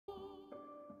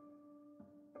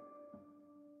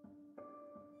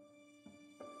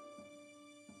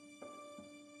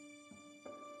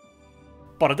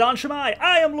Boradan Shemai,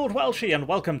 I am Lord Welshie and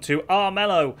welcome to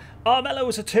Armello. Armello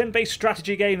is a turn-based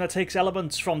strategy game that takes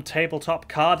elements from tabletop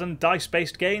card and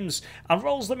dice-based games and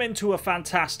rolls them into a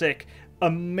fantastic,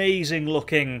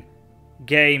 amazing-looking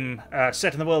game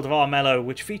set in the world of Armello,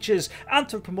 which features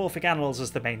anthropomorphic animals as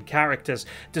the main characters,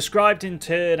 described in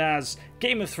turn as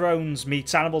Game of Thrones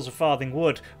meets Animals of Farthing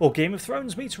Wood, or Game of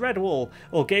Thrones meets Redwall,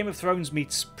 or Game of Thrones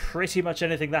meets pretty much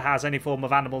anything that has any form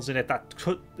of animals in it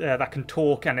that can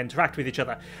talk and interact with each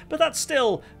other. But that's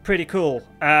still pretty cool.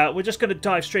 We're just going to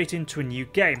dive straight into a new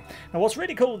game. Now what's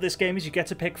really cool with this game is you get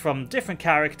to pick from different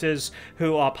characters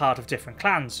who are part of different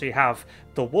clans. So you have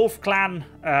the Wolf clan,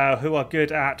 who are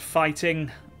good at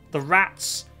fighting, the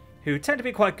Rats, who tend to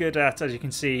be quite good at, as you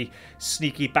can see,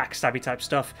 sneaky backstabby type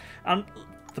stuff, and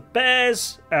the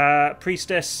Bears,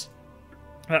 Priestess,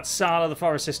 that's Sala, the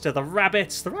Forest Sister, the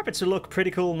Rabbits who look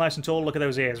pretty cool, nice and tall, look at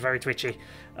those ears, very twitchy,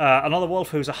 another Wolf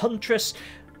who's a Huntress,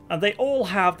 and they all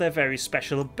have their very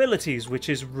special abilities, which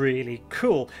is really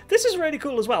cool. This is really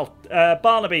cool as well.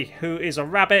 Barnaby, who is a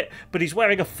rabbit, but he's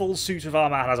wearing a full suit of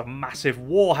armour and has a massive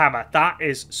warhammer. That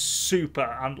is super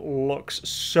and looks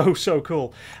so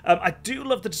cool. I do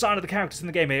love the design of the characters in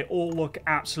the game. They all look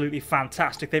absolutely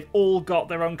fantastic. They've all got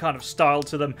their own kind of style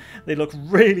to them. They look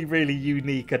really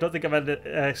unique. I don't think I've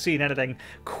ever seen anything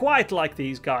quite like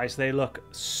these guys. They look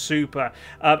super.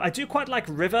 I do quite like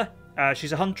River.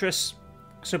 She's a Huntress.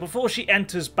 So before she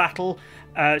enters battle,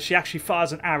 she actually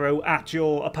fires an arrow at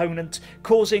your opponent,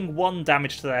 causing 1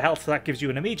 damage to their health. So that gives you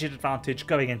an immediate advantage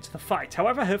going into the fight.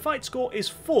 However, her fight score is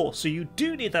 4, so you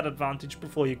do need that advantage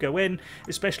before you go in,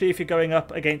 especially if you're going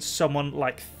up against someone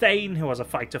like Thane, who has a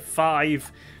fight of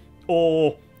 5,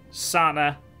 or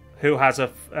Sana, who has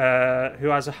a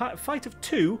fight of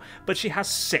 2, but she has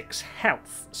 6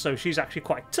 health. So she's actually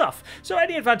quite tough. So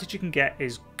any advantage you can get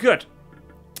is good.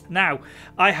 Now,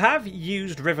 I have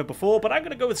used River before, but I'm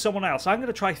going to go with someone else. I'm going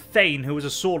to try Thane, who is a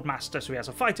sword master, so he has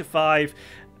a fight of 5,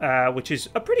 which is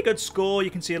a pretty good score. You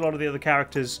can see a lot of the other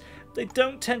characters. They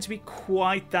don't tend to be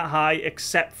quite that high,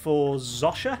 except for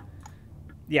Zosha.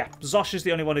 Yeah, Zosha's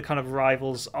the only one who kind of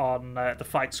rivals on the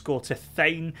fight score to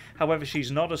Thane. However,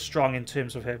 she's not as strong in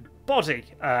terms of her body,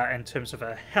 in terms of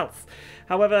her health.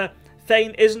 However,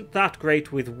 Thane isn't that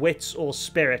great with wits or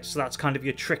spirits, so that's kind of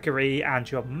your trickery and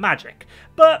your magic.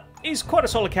 But he's quite a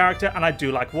solid character, and I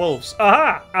do like wolves.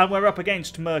 Aha! And we're up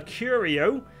against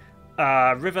Mercurio,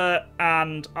 River,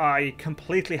 and I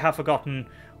completely have forgotten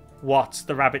what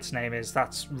the rabbit's name is.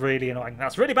 That's really annoying.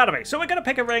 That's really bad of me. So we're going to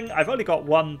pick a ring. I've only got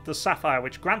one, the Sapphire,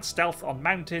 which grants stealth on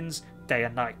mountains day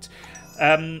and night.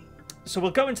 So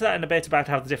we'll go into that in a bit about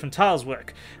how the different tiles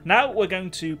work. Now we're going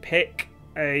to pick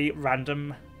a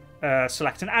random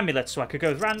select an amulet, so I could go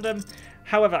with random.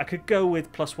 However, I could go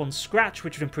with +1 scratch,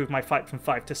 which would improve my fight from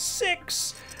 5 to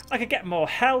 6. I could get more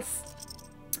health,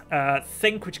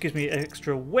 think, which gives me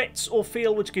extra wits, or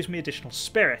feel, which gives me additional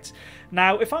spirit.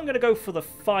 Now, if I'm going to go for the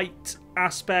fight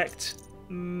aspect,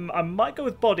 I might go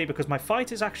with body, because my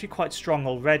fight is actually quite strong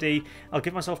already. I'll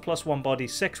give myself +1 body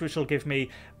 6, which will give me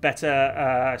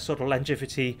better sort of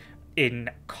longevity in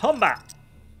combat.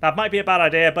 That might be a bad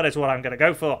idea, but it's what I'm going to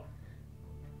go for.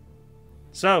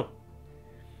 So,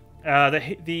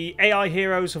 the AI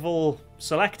heroes have all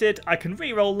selected. I can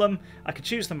re-roll them, I can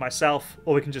choose them myself,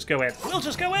 or we can just go in. We'll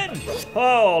just go in!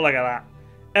 Oh, look at that.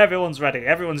 Everyone's ready,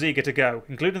 everyone's eager to go,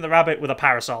 including the rabbit with a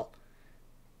parasol.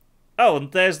 Oh,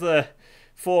 and there's the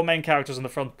 4 main characters on the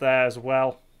front there as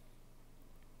well.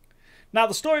 Now,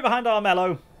 the story behind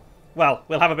Armello, well,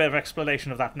 we'll have a bit of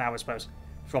explanation of that now, I suppose.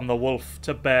 From the wolf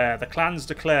to bear, the clans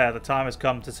declare the time has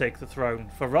come to take the throne.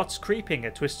 For rot's creeping,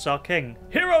 it twists our king.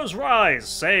 Heroes rise,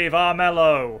 save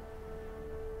Armello!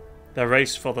 The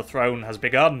race for the throne has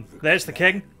begun. There's the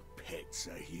king. Pets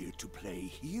are here to play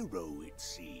hero, it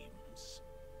seems.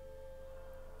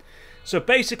 So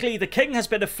basically, the king has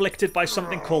been afflicted by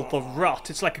something called the rot.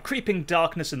 It's like a creeping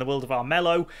darkness in the world of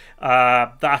Armello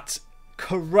that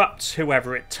corrupts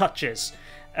whoever it touches.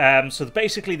 So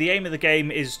basically, the aim of the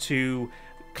game is to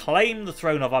claim the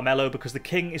throne of Armello, because the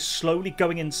king is slowly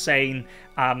going insane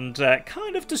and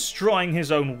kind of destroying his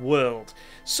own world.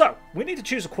 So, we need to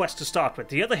choose a quest to start with.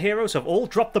 The other heroes have all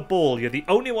dropped the ball. You're the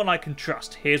only one I can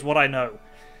trust. Here's what I know.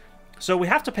 So we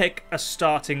have to pick a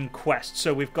starting quest.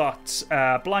 So we've got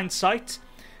Blind Sight,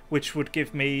 which would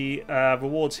give me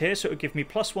rewards here. So it would give me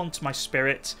 +1 to my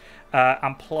spirit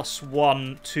and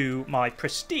 +1 to my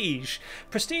prestige.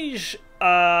 Prestige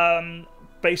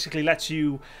basically lets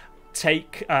you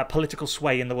take political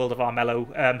sway in the world of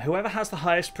Armello. Whoever has the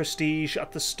highest prestige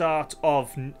at the start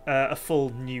of a full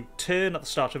new turn, at the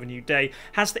start of a new day,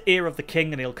 has the ear of the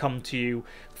king, and he'll come to you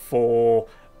for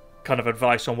kind of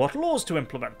advice on what laws to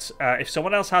implement. If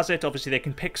someone else has it, obviously they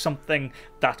can pick something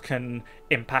that can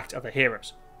impact other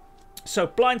heroes. So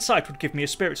Blind Sight would give me a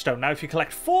Spirit Stone. Now if you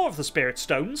collect 4 of the Spirit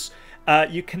Stones,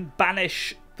 you can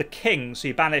banish the king. So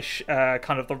you banish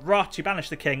kind of the rot, you banish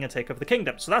the king and take over the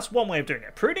kingdom. So that's one way of doing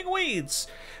it. Pruning Weeds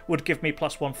would give me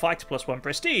 +1 fight, +1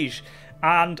 prestige.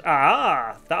 And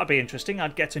that would be interesting.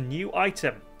 I'd get a new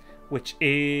item, which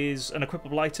is an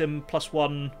equipable item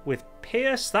 +1 with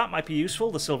Pierce. That might be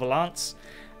useful, the Silver Lance.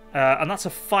 And that's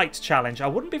a fight challenge. I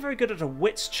wouldn't be very good at a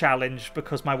wits challenge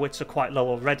because my wits are quite low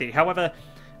already. However,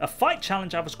 a fight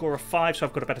challenge, I have a score of 5, so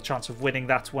I've got a better chance of winning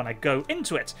that when I go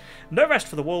into it. No Rest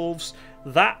for the Wolves.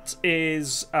 That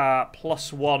is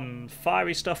 +1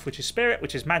 fiery stuff, which is spirit,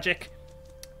 which is magic.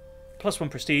 +1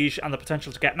 prestige, and the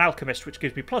potential to get an alchemist, which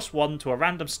gives me +1 to a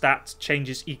random stat,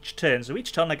 changes each turn. So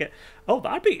each turn I get... Oh,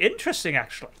 that'd be interesting,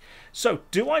 actually. So,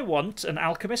 do I want an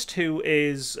alchemist who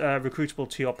is recruitable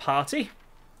to your party?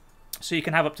 So you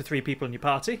can have up to 3 people in your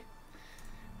party.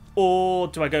 Or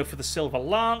do I go for the Silver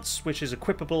Lance, which is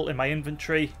equipable in my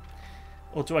inventory?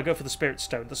 Or do I go for the Spirit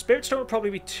Stone? The Spirit Stone would probably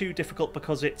be too difficult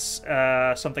because it's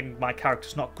something my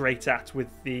character's not great at with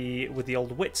the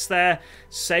old wits there.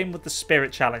 Same with the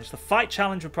Spirit Challenge. The Fight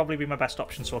Challenge would probably be my best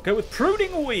option, so I'll go with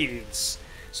Pruning Weeds.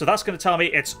 So that's going to tell me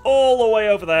it's all the way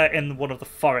over there in one of the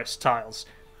forest tiles.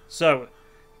 So,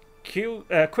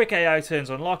 quick AI turns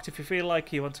unlocked if you feel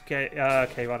like you want to get...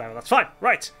 okay, whatever, that's fine.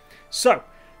 Right, so...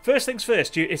 First things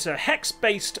first, it's a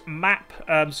hex-based map,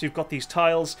 so you've got these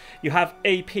tiles. You have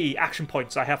AP, action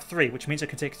points. I have 3, which means I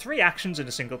can take 3 actions in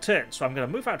a single turn. So I'm going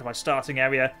to move out to my starting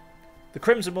area. The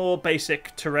Crimson Moor,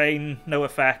 basic terrain, no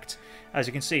effect, as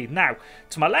you can see. Now,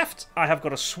 to my left, I have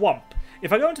got a swamp.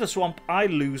 If I go into the swamp, I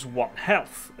lose 1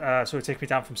 health, so it takes me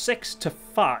down from 6 to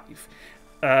 5.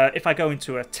 If I go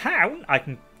into a town, I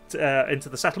can into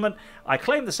the settlement. I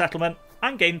claim the settlement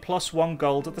and gain +1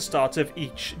 gold at the start of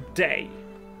each day,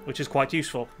 which is quite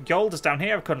useful. Gold is down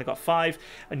here, I've currently got 5,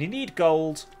 and you need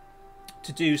gold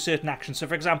to do certain actions. So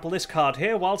for example, this card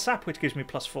here, Wild Sap, which gives me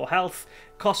 +4 health,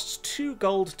 costs 2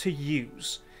 gold to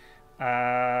use,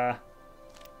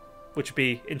 which would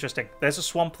be interesting. There's a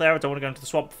swamp there, I don't want to go into the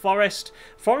swamp. Forest.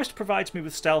 Forest provides me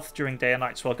with stealth during day and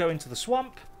night, so I'll go into the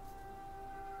swamp.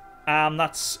 And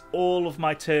that's all of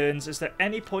my turns. Is there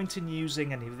any point in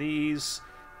using any of these?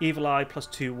 Evil Eye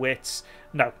 +2 wits.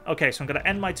 No. Okay, so I'm going to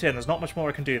end my turn. There's not much more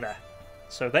I can do there.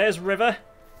 So there's River.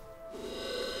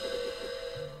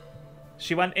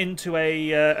 She went into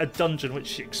a dungeon which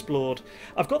she explored.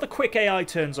 I've got the quick AI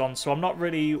turns on, so I'm not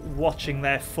really watching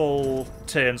their full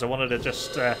turns. I wanted to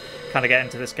just kind of get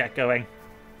into this, get going.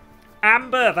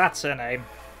 Amber, that's her name.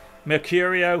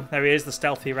 Mercurio, there he is, the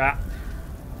stealthy rat.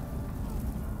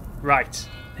 Right,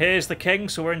 here's the king,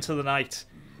 so we're into the night.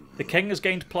 The king has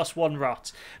gained +1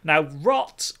 rot. Now,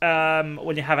 rot,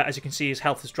 when you have it, as you can see, his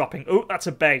health is dropping. Oh, that's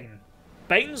a bane.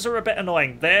 Banes are a bit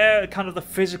annoying. They're kind of the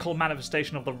physical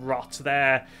manifestation of the rot.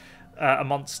 They're a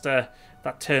monster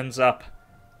that turns up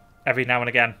every now and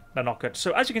again. They're not good.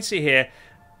 So, as you can see here,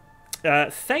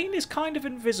 Thane is kind of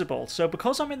invisible. So,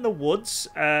 because I'm in the woods,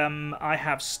 I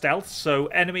have stealth. So,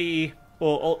 enemy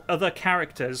or other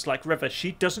characters like River,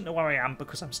 she doesn't know where I am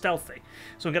because I'm stealthy.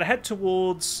 So, I'm going to head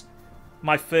towards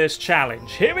my first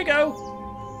challenge. Here we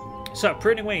go. So,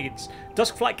 Pruning Weeds.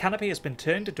 Duskflight Canopy has been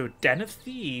turned into a den of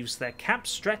thieves. Their camps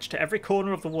stretch to every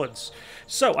corner of the woods.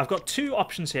 So, I've got 2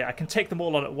 options here. I can take them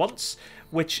all on at once,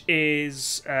 which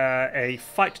is a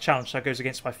fight challenge that goes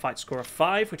against my fight score of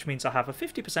 5, which means I have a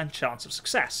 50% chance of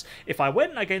success. If I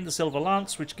win, I gain the Silver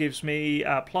Lance, which gives me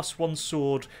 +1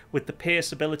 sword with the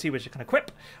Pierce ability, which I can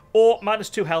equip, or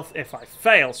 -2 health if I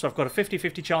fail. So I've got a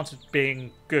 50-50 chance of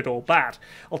being good or bad.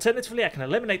 Alternatively, I can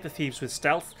eliminate the thieves with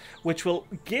stealth, which will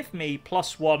give me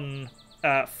 +1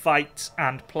 fight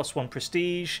and +1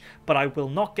 prestige, but I will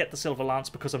not get the Silver Lance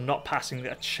because I'm not passing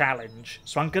the challenge.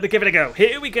 So I'm going to give it a go.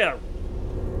 Here we go.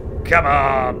 Come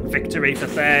on, victory for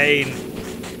Thane.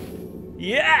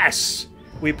 Yes!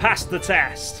 We passed the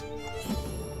test.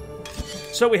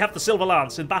 So we have the Silver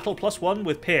Lance. In battle, +1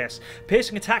 with Pierce.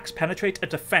 Piercing attacks penetrate a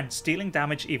defense, dealing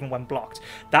damage even when blocked.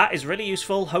 That is really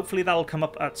useful. Hopefully that'll come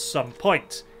up at some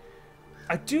point.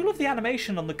 I do love the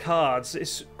animation on the cards.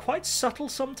 It's quite subtle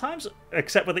sometimes,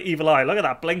 except with the evil eye. Look at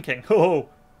that blinking. Oh,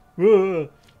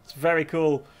 it's very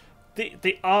cool.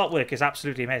 The artwork is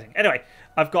absolutely amazing. Anyway,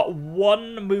 I've got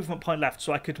 1 movement point left,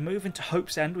 so I could move into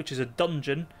Hope's End, which is a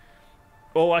dungeon,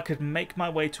 or I could make my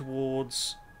way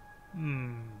towards...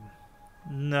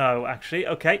 No, actually.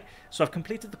 Okay, so I've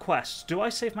completed the quest. Do I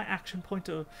save my action point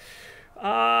or...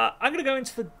 I'm going to go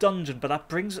into the dungeon, but that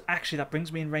brings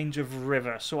me in range of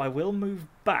River, so I will move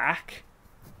back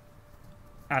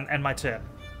and end my turn.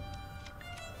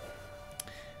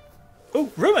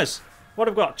 Oh, rumours! What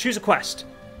have we got? Choose a quest.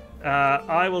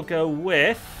 I will go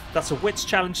with... That's a wits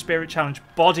challenge, spirit challenge,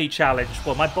 body challenge.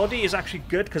 Well, my body is actually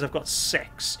good because I've got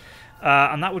 6.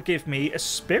 And that would give me a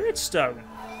spirit stone.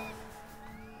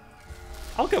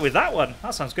 I'll go with that one.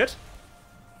 That sounds good.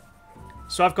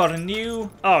 So I've got a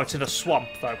new... Oh, it's in a swamp,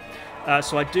 though.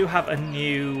 So I do have a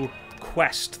new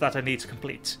quest that I need to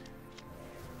complete.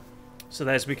 So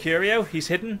there's Mercurio. He's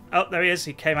hidden. Oh, there he is.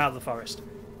 He came out of the forest.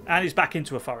 And he's back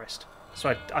into a forest.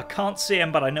 So I can't see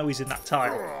him, but I know he's in that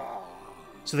tile.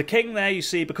 So the king there, you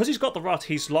see, because he's got the rot,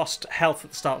 he's lost health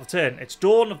at the start of the turn. It's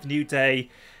dawn of the new day,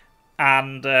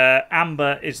 and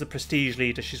Amber is the prestige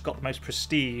leader. She's got the most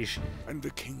prestige. And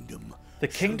the kingdom. The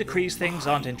king decrees things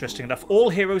aren't interesting enough. All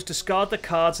heroes discard the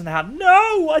cards in their hand.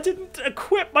 No! I didn't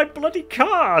equip my bloody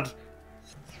card!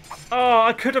 Oh,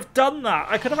 I could have done that.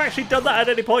 I could have actually done that at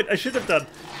any point. I should have done.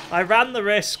 I ran the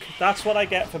risk. That's what I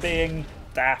get for being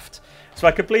daft. So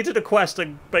I completed a quest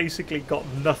and basically got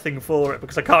nothing for it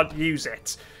because I can't use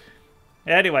it.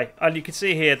 Anyway, and you can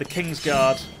see here the King's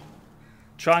Guard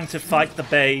trying to fight the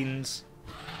Banes.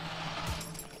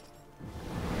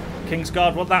 King's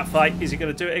Guard won that fight. Is he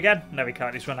going to do it again? No, he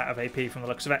can't. He's run out of AP from the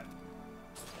looks of it.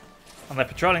 And they're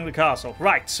patrolling the castle.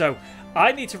 Right, so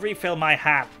I need to refill my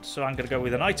hand. So I'm going to go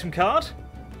with an item card.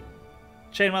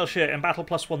 Chainmail shirt in battle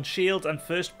 +1 shield and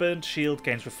first burned shield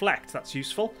gains reflect. That's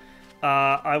useful.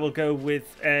 I will go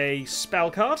with a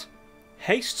spell card.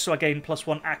 Haste, so I gain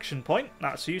 +1 action point.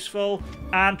 That's useful.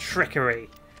 And trickery.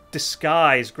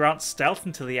 Disguise grants stealth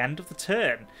until the end of the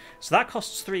turn. So that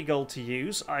costs 3 gold to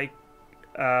use.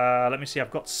 Let me see,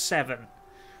 I've got 7.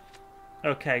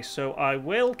 Okay, so I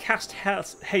will cast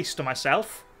haste on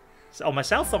myself. On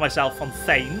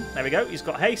Thane. There we go, he's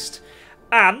got haste.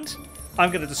 And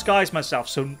I'm going to disguise myself,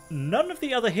 so none of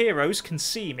the other heroes can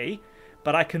see me,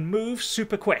 but I can move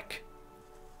super quick.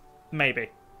 Maybe.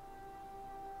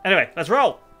 Anyway, let's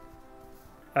roll.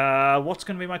 What's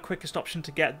going to be my quickest option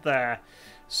to get there?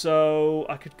 So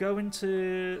I could go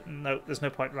into... No, there's no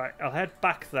point. Right, I'll head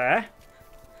back there.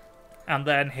 And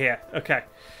then here. Okay.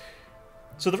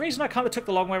 So the reason I kind of took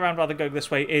the long way around rather than going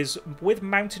this way is with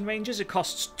mountain ranges, it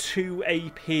costs 2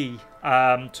 AP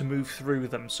to move through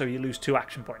them. So you lose 2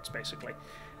 action points, basically.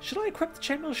 Should I equip the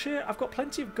chainmail shirt? I've got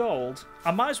plenty of gold.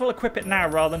 I might as well equip it now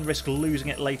rather than risk losing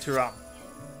it later on.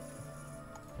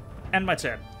 End my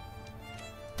turn.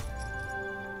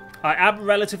 I am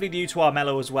relatively new to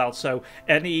Armello as well, so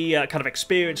any kind of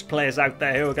experienced players out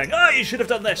there who are going, oh, you should have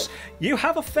done this, you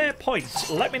have a fair point.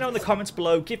 Let me know in the comments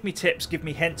below, give me tips, give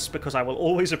me hints, because I will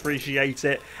always appreciate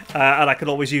it, and I can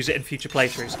always use it in future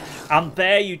playthroughs. And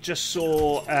there you just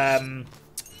saw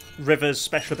River's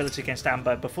special ability against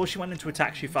Amber. Before she went into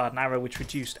attack, she fired an arrow which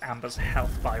reduced Amber's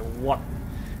health by 1.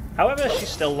 However, she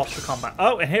still lost the combat.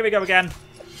 Oh, and here we go again.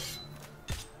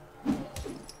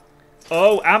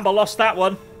 Oh, Amber lost that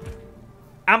one.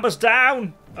 Amber's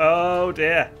down! Oh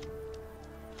dear.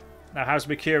 Now how's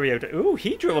Mercurio? Ooh,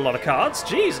 he drew a lot of cards.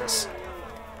 Jesus.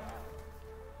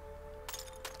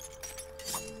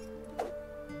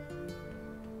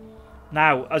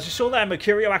 Now, as you saw there,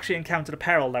 Mercurio actually encountered a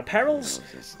peril. Now, perils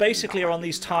basically are on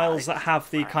these tiles that have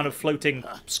the kind of floating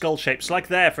skull shapes, like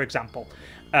there, for example.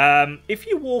 If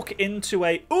you walk into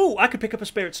a... Ooh, I could pick up a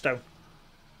spirit stone.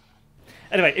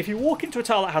 Anyway, if you walk into a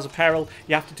tile that has a peril,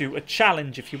 you have to do a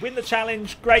challenge. If you win the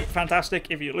challenge, great, fantastic.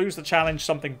 If you lose the challenge,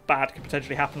 something bad could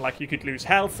potentially happen, like you could lose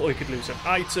health, or you could lose an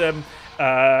item,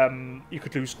 you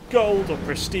could lose gold or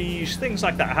prestige, things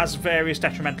like that. It has various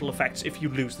detrimental effects if you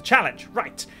lose the challenge.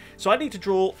 Right, so I need to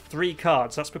draw 3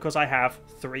 cards. That's because I have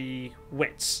 3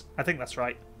 wits. I think that's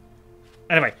right.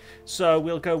 Anyway, so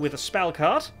we'll go with a spell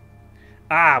card.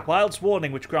 Wild's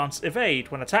Warning, which grants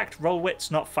evade. When attacked, roll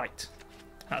wits, not fight.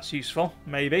 That's useful,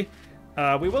 maybe.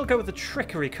 We will go with the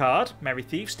Trickery card. Merry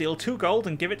Thief, steal 2 gold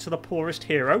and give it to the poorest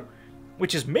hero,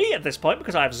 which is me at this point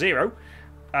because I have 0.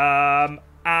 And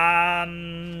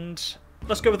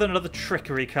let's go with another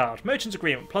Trickery card. Merchant's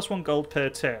Agreement, +1 gold per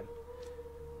turn.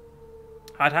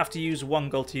 I'd have to use 1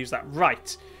 gold to use that.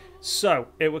 Right. So,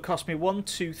 it would cost me 1,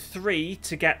 2, 3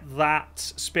 to get that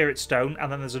Spirit Stone, and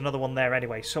then there's another one there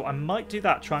anyway. So I might do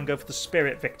that, try and go for the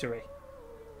Spirit Victory.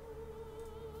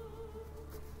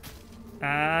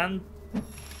 And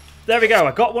there we go,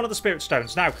 I got one of the Spirit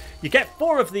Stones. Now, you get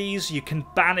 4 of these, you can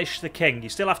banish the king. You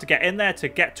still have to get in there to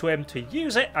get to him to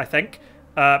use it, I think,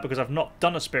 because I've not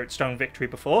done a Spirit Stone victory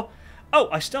before. Oh,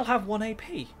 I still have 1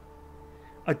 AP.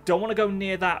 I don't want to go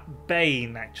near that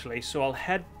Bane, actually, so I'll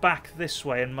head back this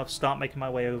way and start making my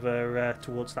way over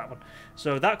towards that one.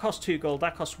 So that costs 2 gold,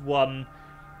 that costs 1.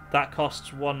 That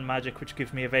costs 1 magic, which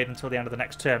gives me evade until the end of the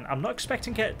next turn. I'm not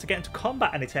expecting it to get into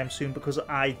combat anytime soon because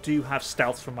I do have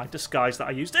stealth from my disguise that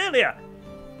I used earlier.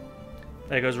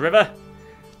 There goes River.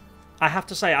 I have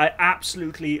to say, I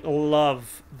absolutely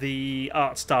love the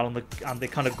art style and the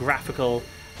kind of graphical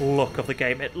look of the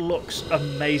game. It looks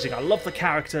amazing. I love the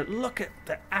character. Look at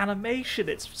the animation.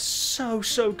 It's so,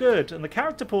 so good. And the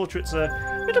character portraits are...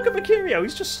 I mean, look at Mercurio.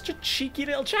 He's just such a cheeky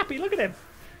little chappy. Look at him.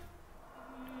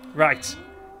 Right.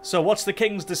 So what's the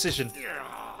king's decision?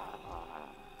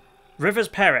 River's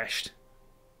perished.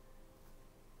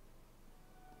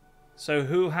 So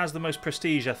who has the most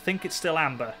prestige? I think it's still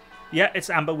Amber. Yeah, it's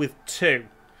Amber with 2.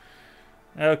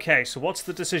 Okay, so what's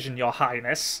the decision, Your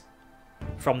Highness?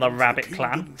 From the Rabbit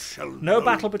Clan. No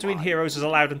battle between heroes is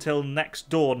allowed until next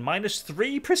dawn.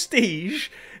 -3 prestige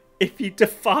if you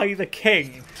defy the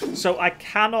king. So I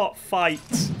cannot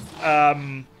fight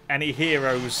any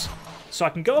heroes. So I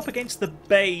can go up against the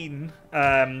Bane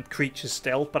creatures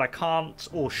still, but I can't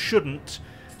or shouldn't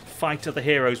fight other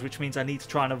heroes, which means I need to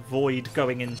try and avoid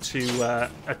going into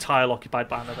a tile occupied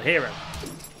by another hero.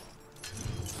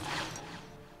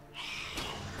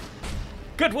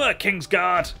 Good work,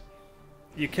 Kingsguard!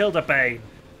 You killed a Bane.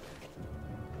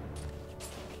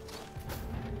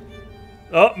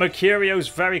 Oh, Mercurio's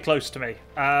very close to me.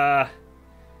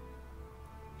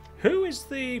 Who is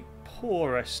the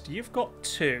poorest? You've got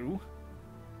 2.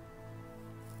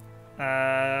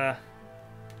 Hang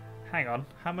on.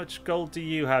 How much gold do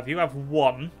you have? You have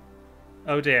 1.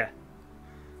 Oh dear.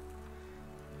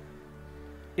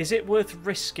 Is it worth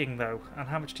risking though? And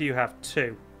how much do you have?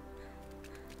 2.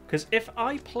 Because if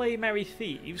I play Merry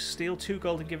Thieves, steal 2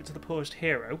 gold and give it to the poorest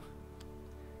hero,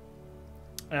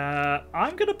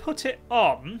 I'm going to put it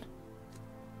on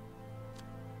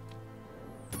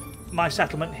my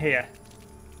settlement here.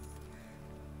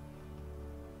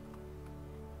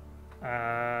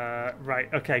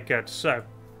 Right, okay, good. So.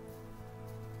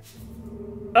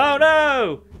 Oh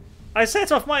no! I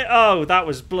set off my... Oh, that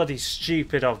was bloody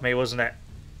stupid of me, wasn't it?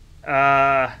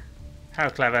 How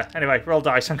clever. Anyway, roll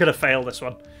dice. I'm going to fail this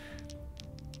one.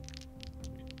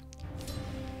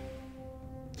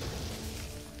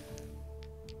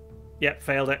 Yep,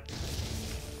 failed it.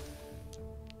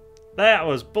 That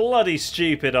was bloody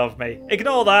stupid of me.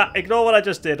 Ignore that. Ignore what I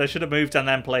just did. I should have moved and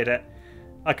then played it.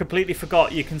 I completely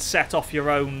forgot you can set off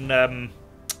your own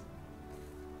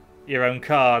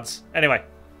cards. Anyway.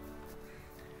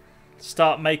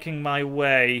 Start making my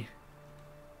way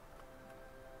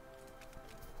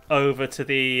over to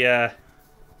the...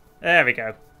 there we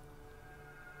go.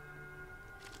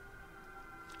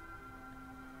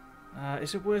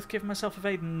 Is it worth giving myself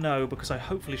evade? No, because I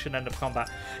hopefully shouldn't end up combat.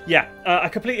 Yeah, I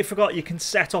completely forgot you can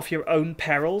set off your own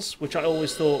perils, which I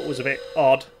always thought was a bit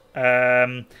odd.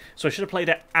 So I should have played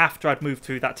it after I'd moved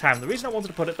through that town. The reason I wanted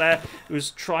to put it there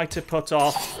was try to put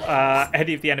off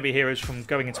any of the enemy heroes from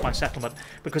going into my settlement.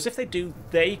 Because if they do,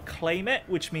 they claim it,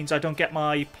 which means I don't get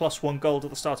my +1 gold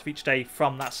at the start of each day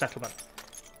from that settlement.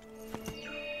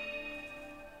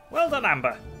 Well done,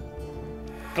 Amber.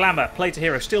 Glamour, play to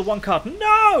hero, steal 1 card.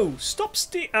 No! Stop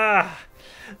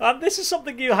this is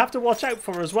something you have to watch out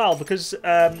for as well, because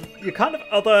your kind of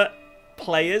other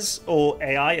players, or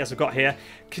AI, as I've got here,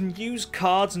 can use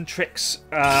cards and tricks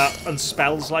and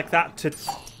spells like that to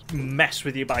mess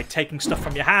with you by taking stuff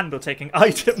from your hand or taking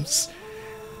items.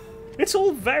 It's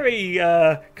all very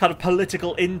kind of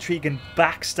political intrigue and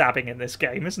backstabbing in this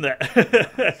game, isn't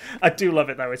it? I do love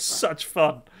it, though. It's such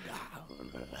fun.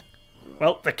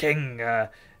 Well, the king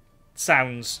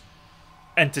sounds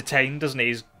entertained, doesn't he?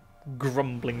 He's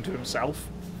grumbling to himself.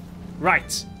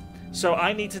 Right. So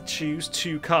I need to choose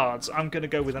 2 cards. I'm going to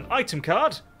go with an item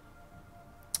card.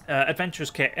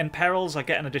 Adventurer's Kit. In perils, I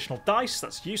get an additional dice.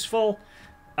 That's useful.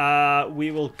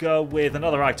 We will go with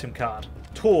another item card.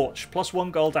 Torch.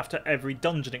 +1 gold after every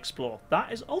dungeon explore.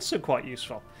 That is also quite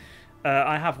useful.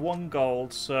 I have 1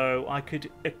 gold, so I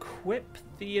could equip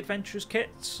the Adventurer's Kit.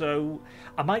 So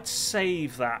I might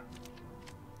save that.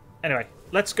 Anyway,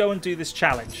 let's go and do this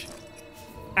challenge.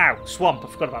 Ow, swamp, I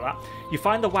forgot about that. You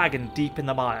find the wagon deep in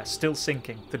the mire, still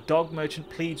sinking. The dog merchant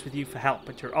pleads with you for help,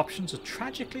 but your options are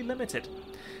tragically limited.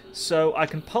 So I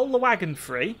can pull the wagon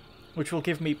free, which will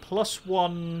give me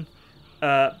 +1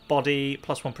 body,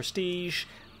 +1 prestige,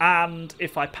 and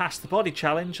if I pass the body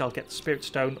challenge, I'll get the Spirit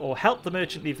Stone, or help the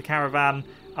merchant leave the caravan,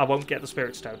 I won't get the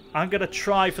Spirit Stone. I'm going to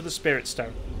try for the Spirit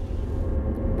Stone.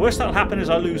 Worst that'll happen is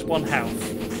I lose 1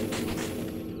 health.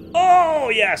 Oh,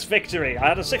 yes, victory. I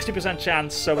had a 60%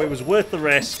 chance, so it was worth the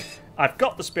risk. I've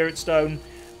got the Spirit Stone.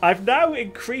 I've now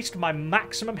increased my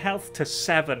maximum health to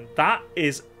 7. That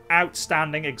is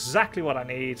outstanding, exactly what I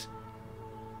need.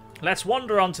 Let's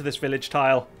wander onto this village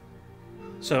tile.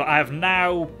 So I have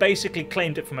now basically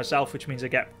claimed it for myself, which means I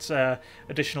get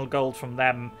additional gold from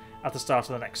them at the start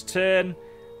of the next turn.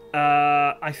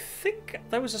 I think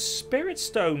there was a spirit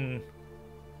stone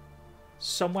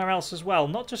somewhere else as well.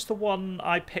 Not just the one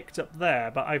I picked up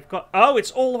there, but I've got... Oh,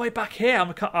 it's all the way back here.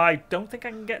 I don't think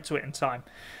I can get to it in time.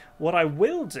 What I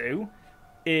will do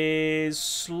is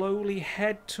slowly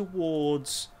head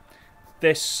towards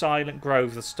this silent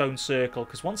grove, the stone circle,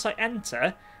 because once I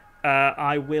enter,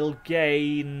 I will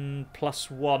gain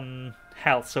 +1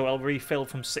 health, so I'll refill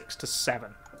from 6 to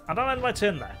 7. And I'll end my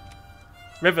turn there.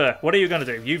 River, what are you going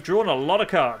to do? You've drawn a lot of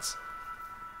cards.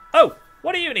 Oh,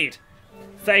 what do you need?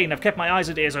 Thane, I've kept my eyes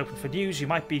and ears open for news you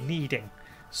might be needing.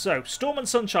 So, Storm and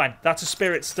Sunshine, that's a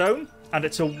Spirit Stone, and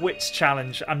it's a Wits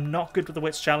challenge. I'm not good with the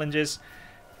Wits challenges.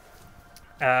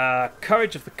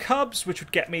 Courage of the Cubs, which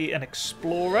would get me an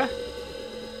Explorer.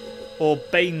 Or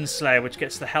Baneslayer, which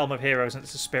gets the Helm of Heroes, and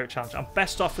it's a Spirit challenge. I'm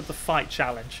best off with the Fight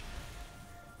challenge.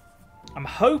 I'm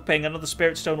hoping another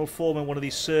Spirit Stone will form in one of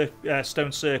these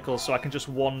stone circles, so I can just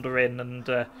wander in and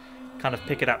kind of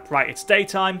pick it up. Right, it's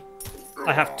daytime.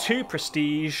 I have 2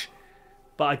 prestige,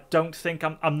 but I don't think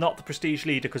I'm not the prestige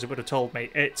leader because it would have told me.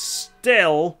 It's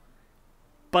still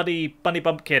Bunny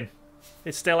Bumpkin.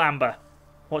 It's still Amber.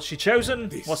 What's she chosen?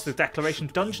 What's the declaration?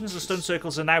 Dungeons and stone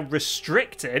circles are now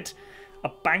restricted. A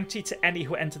bounty to any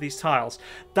who enter these tiles.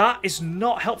 That is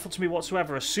not helpful to me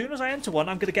whatsoever. As soon as I enter one,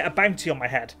 I'm going to get a bounty on my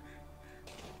head.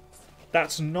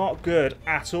 That's not good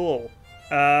at all.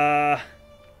 Oh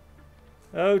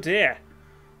dear.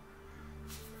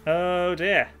 Oh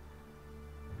dear.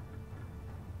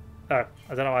 Oh,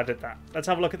 I don't know why I did that. Let's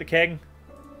have a look at the king.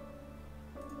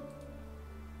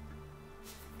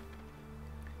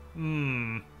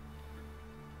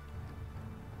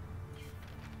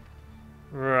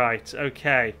 Right,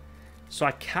 okay. So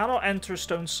I cannot enter a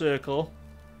stone circle.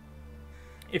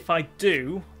 If I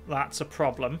do, that's a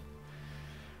problem.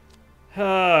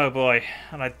 Oh boy.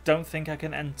 And I don't think I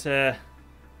can enter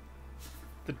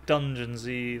the dungeons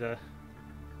either.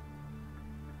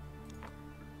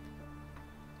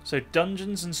 So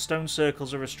dungeons and stone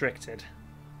circles are restricted.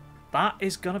 That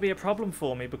is going to be a problem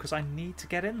for me because I need to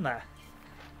get in there.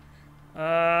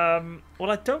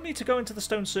 Well, I don't need to go into the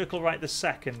stone circle right this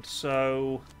second,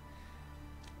 so...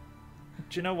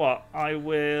 Do you know what? I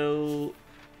will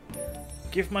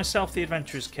give myself the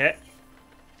adventurer's kit.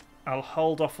 I'll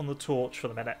hold off on the torch for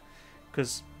the minute,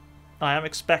 because I am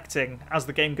expecting, as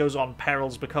the game goes on,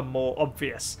 perils become more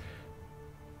obvious.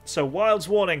 So, Wild's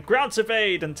Warning, grants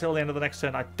evade until the end of the next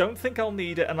turn. I don't think I'll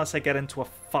need it unless I get into a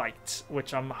fight,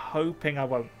 which I'm hoping I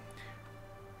won't.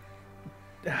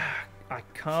 I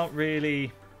can't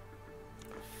really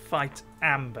fight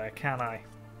Amber, can I?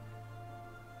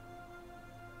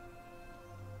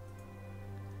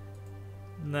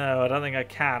 No, I don't think I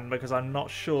can, because I'm not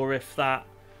sure if that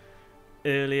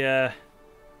earlier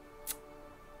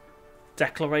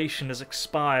declaration has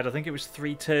expired. I think it was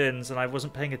 3 turns, and I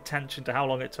wasn't paying attention to how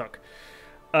long it took.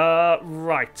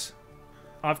 Right.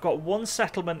 I've got 1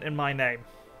 settlement in my name.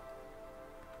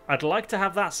 I'd like to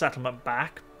have that settlement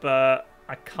back, but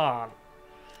I can't.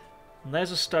 And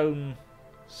there's a stone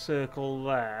circle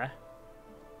there.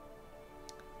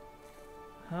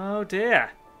 Oh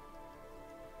dear.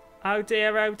 Oh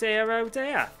dear, oh dear, oh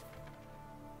dear.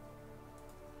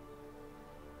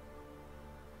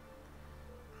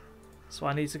 So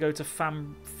I need to go to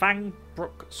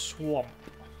Fangbrook Swamp.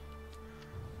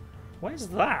 Where's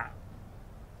that?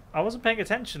 I wasn't paying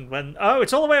attention when... Oh,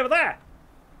 it's all the way over there!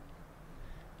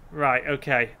 Right,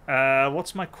 okay.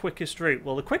 What's my quickest route?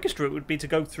 Well, the quickest route would be to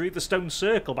go through the stone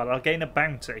circle, but I'll gain a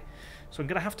bounty. So I'm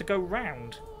going to have to go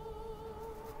round.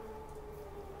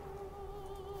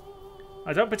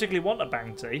 I don't particularly want a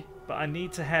bounty, but I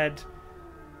need to head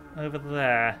over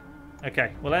there.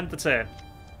 Okay, we'll end the turn.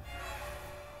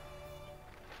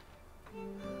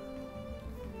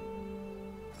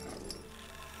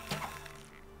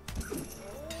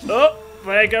 Oh,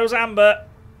 there goes Amber.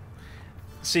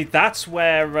 See, that's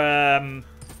where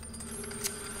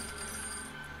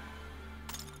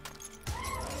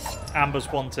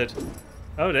Amber's wanted.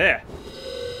 Oh dear.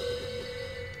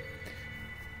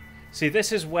 See,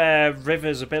 this is where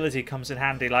River's ability comes in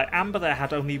handy. Like, Amber there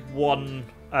had only one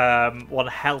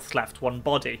health left, 1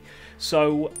 body.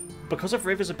 So, because of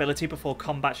River's ability before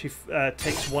combat, she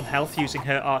takes 1 health using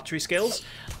her archery skills.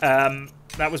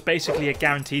 That was basically a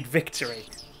guaranteed victory.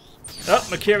 Oh,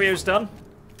 Mercurio's done.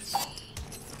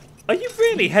 Are you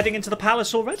really heading into the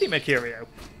palace already, Mercurio?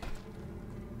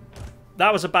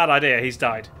 That was a bad idea. He's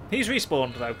died. He's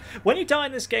respawned, though. When you die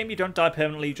in this game, you don't die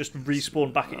permanently. You just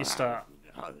respawn back at your start.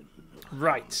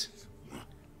 Right.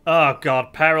 Oh,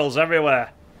 God. Perils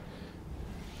everywhere.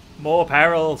 More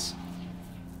perils.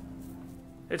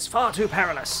 It's far too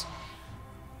perilous.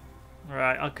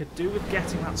 Right, I could do with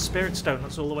getting that spirit stone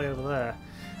that's all the way over there.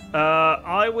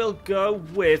 I will go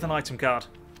with an item card.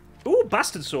 Ooh,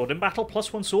 bastard sword. In battle,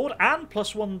 +1 sword and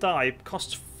 +1 die.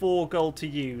 Costs 4 gold to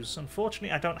use.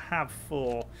 Unfortunately, I don't have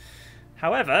 4.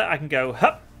 However, I can go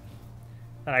hup.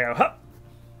 Then I go hup.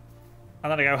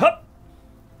 And then I go hup.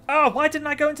 Oh, why didn't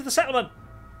I go into the settlement?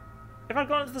 If I'd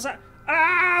gone into the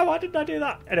why didn't I do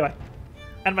that? Anyway,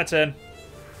 end my turn.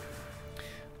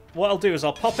 What I'll do is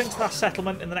I'll pop into that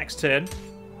settlement in the next turn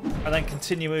and then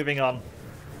continue moving on.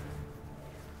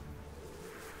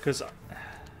 Because...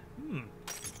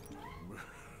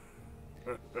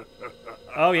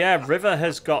 Oh yeah, River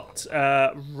has got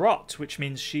rot, which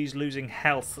means she's losing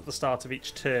health at the start of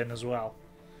each turn as well.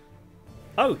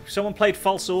 Oh, someone played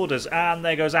false orders, and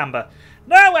there goes Amber.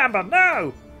 No, Amber,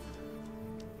 no!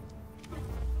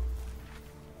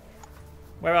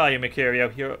 Where are you,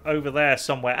 Mercurio? You're over there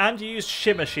somewhere. And you used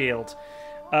Shimmer Shield.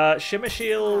 Shimmer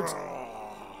Shield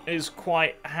is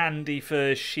quite handy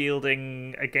for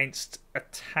shielding against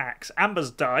attacks. Amber's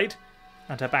died,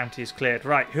 and her bounty is cleared.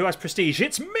 Right, who has prestige?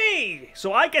 It's me!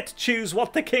 So I get to choose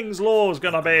what the king's law is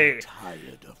going to be.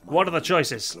 What are the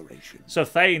choices? So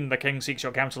Thane, the king, seeks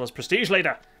your counsel as prestige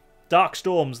leader. Dark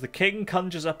Storms. The king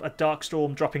conjures up a dark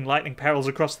storm, dropping lightning perils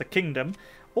across the kingdom.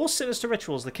 Or Sinister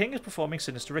Rituals. The king is performing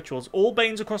Sinister Rituals. All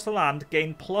Banes across the land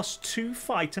gain +2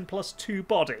 fight and +2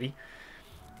 body.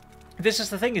 This is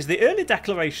the thing, is the early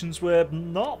declarations were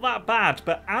not that bad,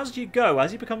 but as you go,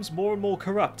 as he becomes more and more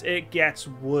corrupt, it gets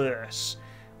worse.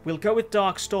 We'll go with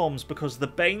Dark Storms because the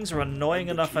Banes are annoying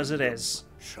enough as it is.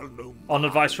 On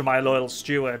advice from my loyal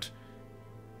steward,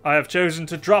 I have chosen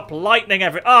to drop lightning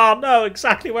every... Oh no,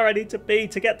 exactly where I need to be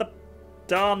to get the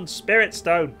darn Spirit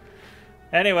Stone.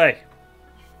 Anyway,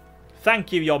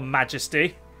 thank you, your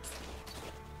majesty.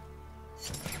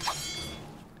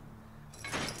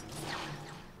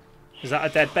 Is that a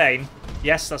dead Bane?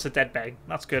 Yes, that's a dead Bane.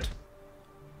 That's good.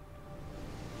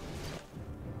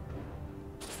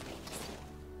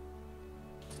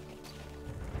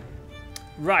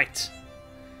 Right.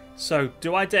 So,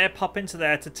 do I dare pop into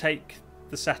there to take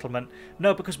the settlement?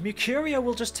 No, because Mercurio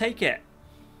will just take it.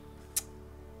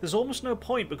 There's almost no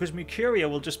point because Mercurio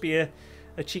will just be a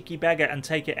cheeky beggar and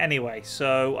take it anyway.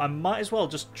 So, I might as well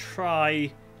just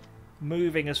try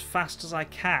moving as fast as I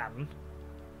can.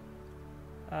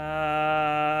 Do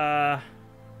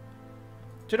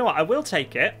you know what? I will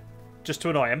take it, just to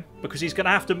annoy him, because he's going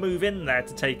to have to move in there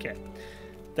to take it.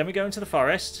 Then we go into the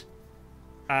forest,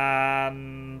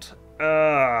 and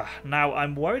now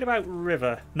I'm worried about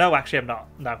River. No, actually I'm not.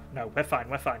 No, we're fine,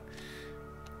 we're fine.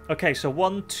 Okay, so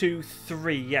 1, 2,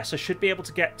 3. Yes, I should be able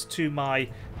to get to my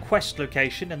quest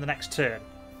location in the next turn.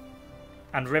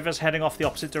 And River's heading off the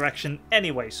opposite direction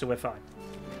anyway, so we're fine.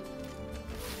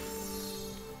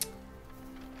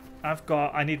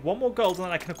 I need 1 more gold and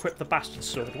then I can equip the Bastard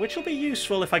Sword, which will be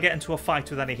useful if I get into a fight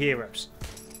with any heroes.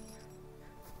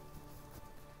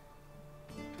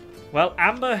 Well,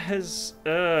 Amber has...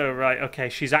 right, okay,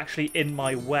 she's actually in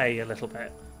my way a little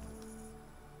bit.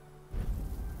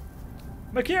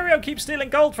 Mercurio keeps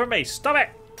stealing gold from me! Stop it!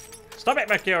 Stop it,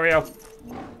 Mercurio!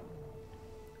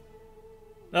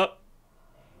 Oh.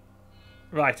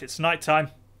 Right, it's night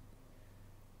time.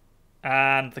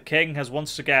 And the king has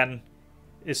once again...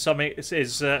 is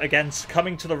again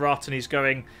coming to the rot, and he's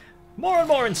going more and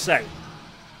more insane.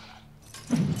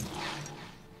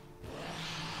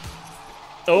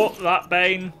 Oh, that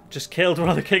Bane just killed one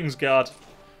of the King's Guard.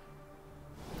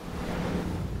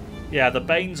 Yeah, the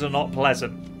Banes are not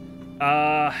pleasant.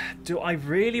 Do I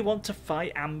really want to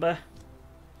fight Amber?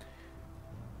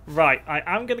 Right, I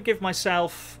am going to give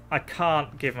myself... I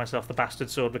can't give myself the Bastard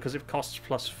Sword because it costs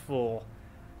 +4.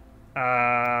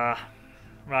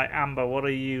 Right, Amber, what are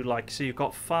you like? So you've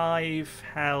got 5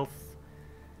 health,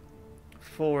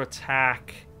 4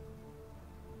 attack.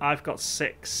 I've got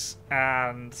 6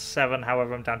 and 7,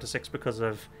 however I'm down to 6 because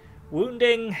of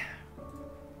wounding.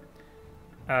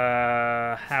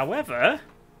 However...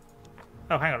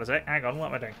 Oh, hang on a sec. Hang on, what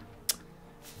am I doing?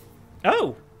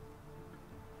 Oh!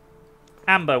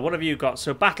 Amber, what have you got?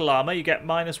 So battle armor, you get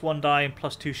 -1 die and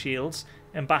 +2 shields.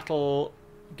 In battle...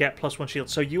 get +1 shield.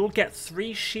 So you'll get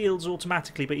 3 shields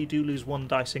automatically, but you do lose 1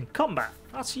 dice in combat.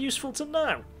 That's useful to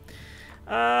know.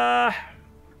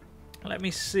 Let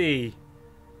me see.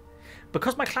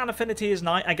 Because my clan affinity is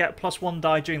night, I get +1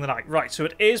 die during the night. Right, so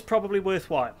it is probably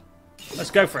worthwhile.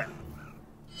 Let's go for it.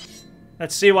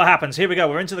 Let's see what happens. Here we go.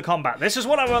 We're into the combat. This is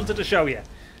what I wanted to show you.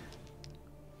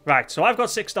 Right, so I've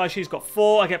got 6 dice, she's got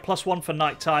 4. I get +1 for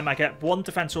nighttime. I get 1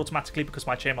 defense automatically because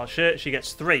my chainmail shirt. She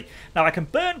gets 3. Now I can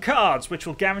burn cards, which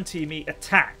will guarantee me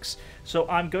attacks. So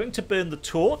I'm going to burn the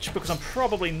torch because I'm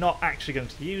probably not actually going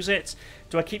to use it.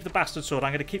 Do I keep the bastard sword?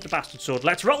 I'm going to keep the bastard sword.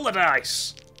 Let's roll the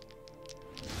dice.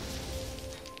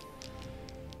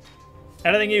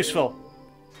 Anything useful?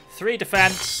 3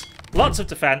 defense. Lots of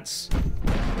defense.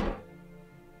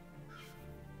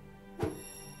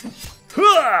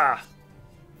 Hooah!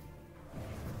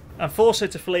 And force her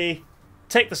to flee.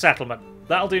 Take the settlement.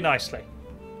 That'll do nicely.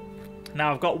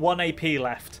 Now I've got 1 AP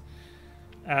left.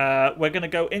 We're going to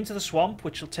go into the swamp,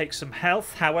 which will take some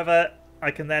health. However, I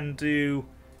can then do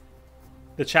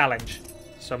the challenge.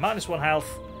 So -1 health.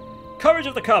 Courage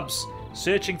of the Cubs.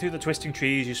 Searching through the twisting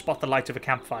trees, you spot the light of a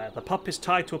campfire. The pup is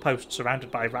tied to a post, surrounded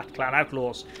by Rat Clan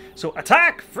outlaws. So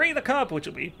attack! Free the cub, which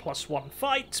will be +1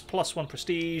 fight, +1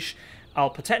 prestige. I'll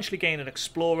potentially gain an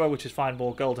explorer, which is find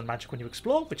more gold and magic when you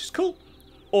explore, which is cool.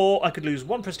 Or I could lose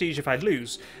 1 prestige if I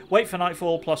lose. Wait for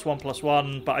nightfall,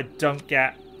 +1/+1, but I don't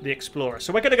get the explorer.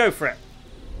 So we're going to go for it.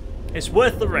 It's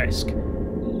worth the risk.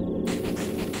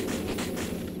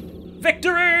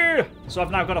 Victory! So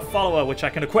I've now got a follower, which I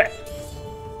can equip.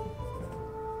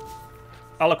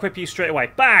 I'll equip you straight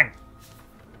away. Bang!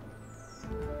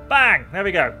 Bang! There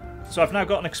we go. So I've now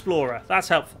got an explorer. That's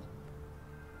helpful.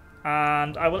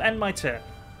 And I will end my turn.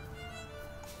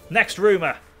 Next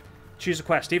rumour. Choose a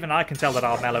quest. Even I can tell that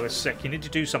Armello is sick. You need to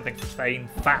do something for Thane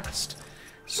fast.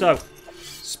 So,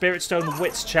 Spirit Stone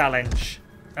Wits Challenge.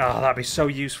 Oh, that'd be so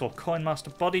useful. Coin Master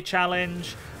Body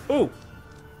Challenge. Ooh!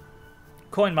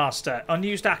 Coin Master.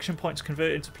 Unused action points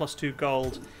convert into +2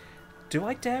 gold. Do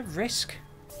I dare risk?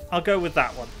 I'll go with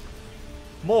that one.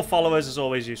 More followers is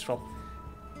always useful.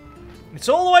 It's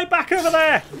all the way back over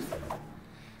there!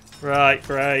 Right,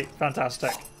 great.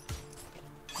 Fantastic.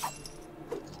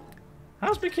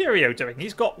 How's Mercurio doing?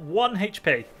 He's got 1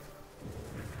 HP.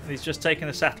 He's just taken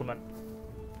a settlement.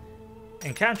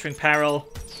 Encountering peril.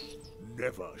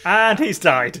 Never. And he's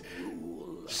died.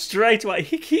 Straight away.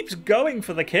 He keeps going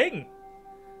for the king.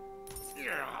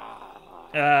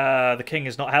 The king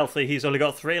is not healthy. He's only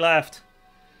got 3 left.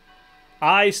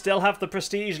 I still have the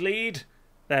prestige lead.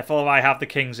 Therefore, I have the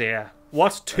king's ear.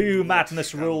 What 2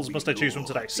 madness rules must I choose from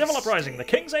today? Civil uprising. The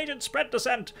king's agents spread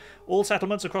dissent. All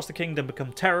settlements across the kingdom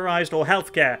become terrorized, or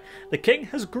healthcare. The king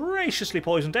has graciously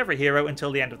poisoned every hero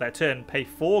until the end of their turn. Pay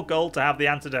 4 gold to have the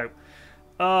antidote.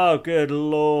 Oh, good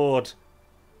lord.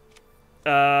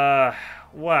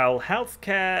 Well,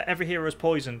 healthcare, every hero is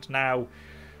poisoned. Now,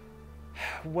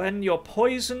 when you're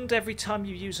poisoned, every time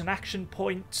you use an action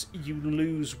point, you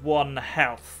lose 1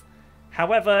 health.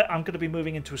 However, I'm going to be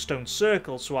moving into a stone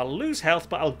circle, so I'll lose health,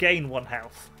 but I'll gain 1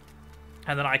 health.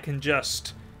 And then I can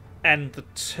just end the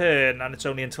turn, and it's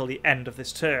only until the end of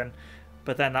this turn.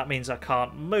 But then that means I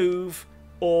can't move,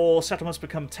 or settlements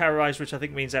become terrorized, which I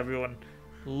think means everyone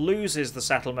loses the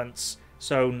settlements,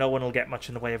 so no one will get much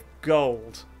in the way of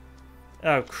gold.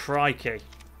 Oh, crikey.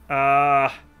 Hell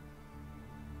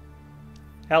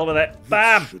with it.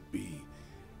 Bam! This should be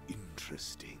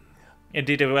interesting.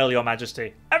 Indeed it will, your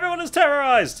majesty. Everyone is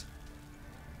terrorized!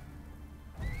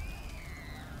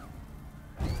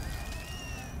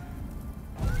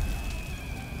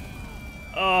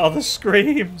 Oh, the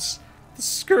screams! The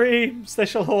screams! They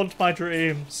shall haunt my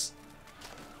dreams.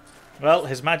 Well,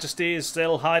 his majesty is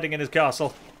still hiding in his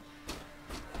castle.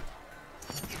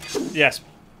 Yes.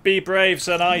 Be brave,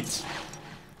 Sir Knight.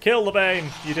 Kill the Bane.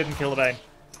 You didn't kill the Bane.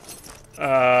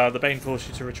 The Bane forced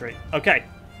you to retreat. Okay.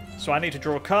 So I need to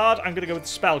draw a card. I'm going to go with the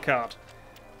spell card.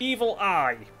 Evil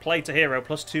Eye. Play to hero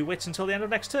 +2 wits until the end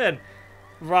of next turn.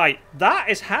 Right. That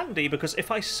is handy because if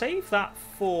I save that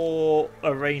for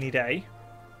a rainy day...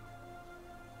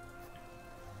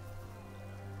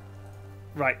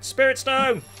 Right. Spirit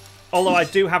Stone. Although I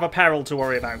do have a peril to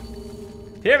worry about.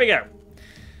 Here we go.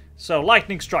 So,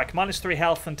 Lightning Strike. -3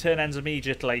 health and turn ends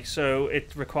immediately. So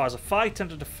it requires a fight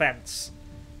and a defense.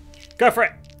 Go for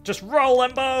it. Just roll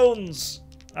them bones.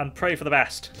 And pray for the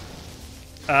best.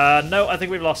 No, I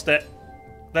think we've lost it.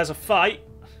 There's a fight.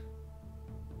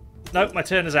 Nope, my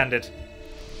turn has ended.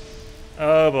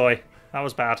 Oh boy, that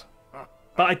was bad.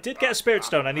 But I did get a Spirit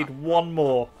Stone. I need 1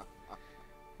 more.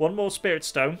 1 more Spirit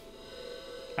Stone.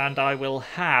 And I will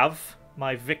have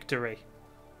my victory.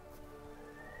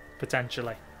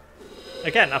 Potentially.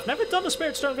 Again, I've never done a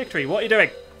Spirit Stone victory. What are you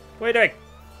doing? What are you doing?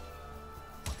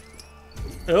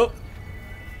 Oh.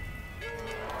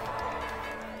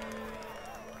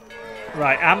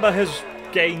 Right, Amber has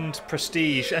gained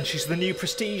prestige, and she's the new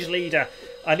prestige leader.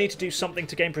 I need to do something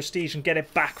to gain prestige and get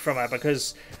it back from her,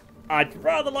 because I'd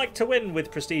rather like to win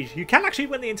with prestige. You can actually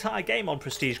win the entire game on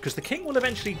prestige because the king will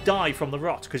eventually die from the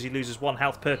rot because he loses 1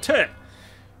 health per turn.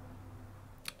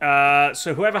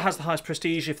 So whoever has the highest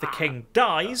prestige, if the king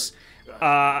dies,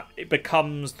 it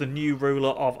becomes the new ruler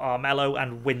of Armello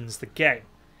and wins the game.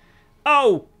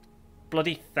 Oh!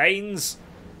 Bloody Thanes.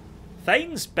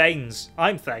 Thane's Banes.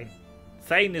 I'm Thane.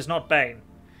 Thane is not Bane.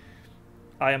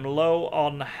 I am low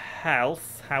on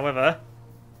health, however.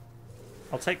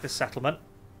 I'll take this settlement.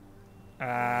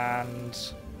 And...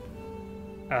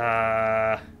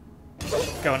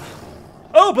 go on.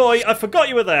 Oh boy, I forgot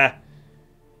you were there!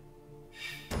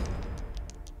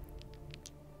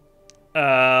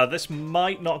 This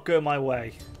might not go my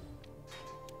way.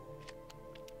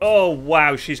 Oh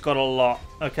wow, she's got a lot.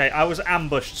 Okay, I was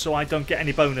ambushed, so I don't get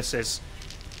any bonuses.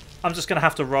 I'm just going to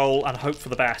have to roll and hope for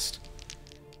the best.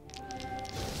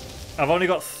 I've only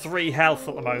got 3 health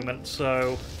at the moment,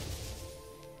 so...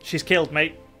 She's killed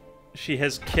me. She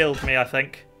has killed me, I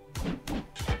think.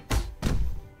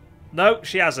 No,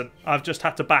 she hasn't. I've just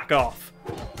had to back off.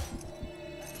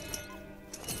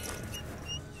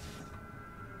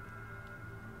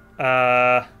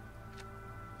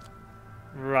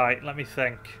 Right, let me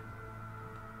think.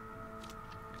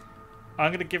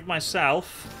 I'm going to give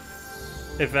myself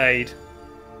evade.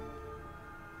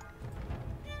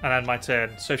 And end my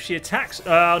turn. So if she attacks...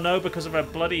 Oh, no, because of her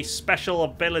bloody special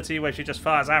ability where she just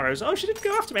fires arrows. Oh, she didn't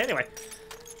go after me anyway.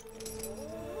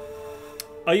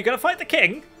 Are you going to fight the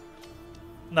king?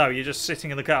 No, you're just sitting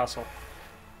in the castle.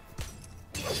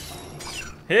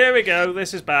 Here we go.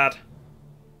 This is bad.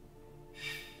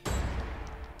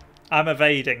 I'm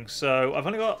evading, so I've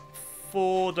only got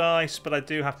 4 dice, but I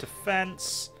do have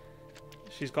defense.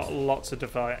 She's got lots of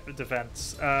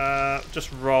defense.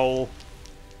 Just roll.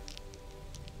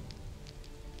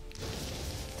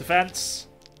 Defense.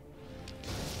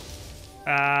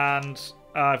 And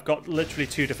I've got literally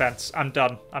 2 defense. I'm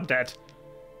done. I'm dead.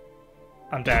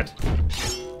 I'm dead.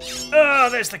 Oh,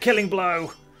 there's the killing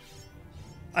blow.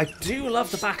 I do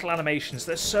love the battle animations.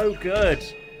 They're so good.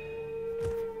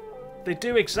 They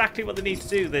do exactly what they need to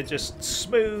do. They're just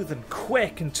smooth and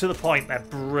quick and to the point. They're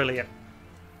brilliant.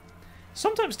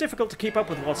 Sometimes difficult to keep up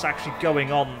with what's actually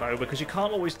going on, though, because you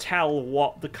can't always tell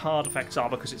what the card effects are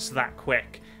because it's that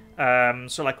quick.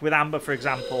 So, like with Amber, for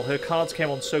example, her cards came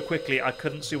on so quickly I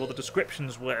couldn't see what the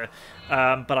descriptions were,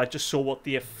 but I just saw what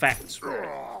the effects were.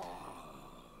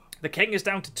 The king is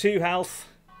down to 2 health.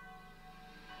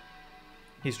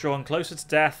 He's drawn closer to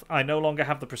death. I no longer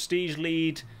have the prestige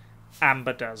lead.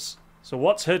 Amber does. So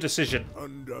what's her decision?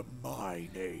 Under my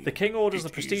name. The king orders the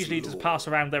prestige leaders to pass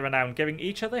around their renown, giving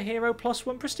each other hero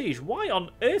 +1 prestige. Why on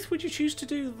earth would you choose to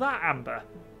do that, Amber?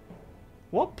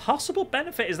 What possible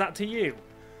benefit is that to you?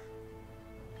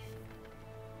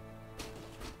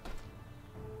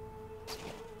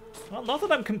 Well, not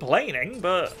that I'm complaining,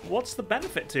 but what's the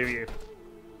benefit to you?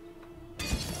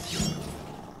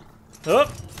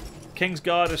 Oh! King's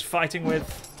Guard is fighting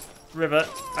with River,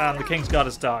 and the King's Guard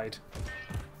has died.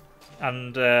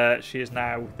 And she is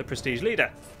now the prestige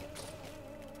leader.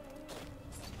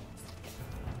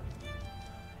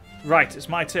 Right, it's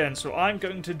my turn, so I'm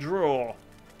going to draw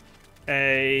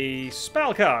a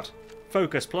spell card.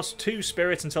 Focus, +2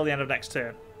 spirit until the end of next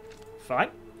turn. Fine.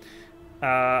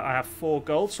 I have 4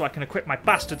 gold, so I can equip my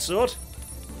bastard sword,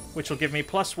 which will give me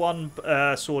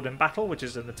 +1 sword in battle, which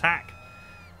is an attack.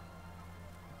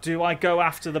 Do I go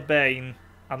after the Bane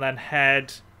and then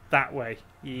head that way?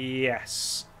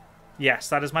 Yes. Yes,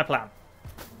 that is my plan.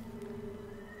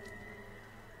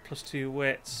 +2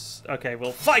 wits. Okay,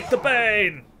 we'll fight the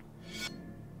Bane!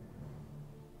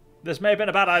 This may have been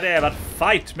a bad idea, but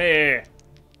fight me!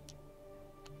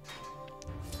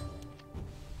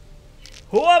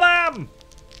 Whoa-bam!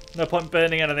 No point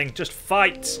burning anything, just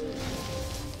fight!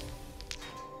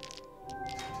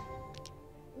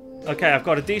 Okay, I've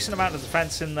got a decent amount of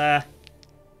defense in there.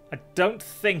 I don't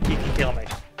think he can kill me.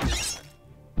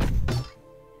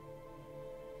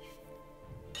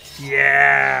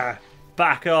 Yeah!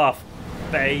 Back off,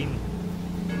 Bane.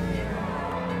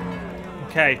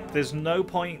 Okay, there's no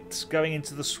point going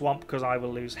into the swamp because I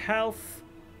will lose health.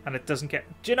 And it doesn't get...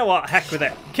 Do you know what? Heck with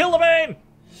it. Kill the Bane!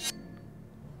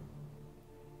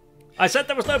 I said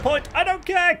there was no point. I don't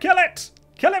care. Kill it.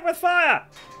 Kill it with fire.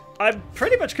 I'm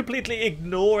pretty much completely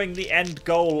ignoring the end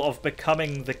goal of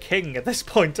becoming the king at this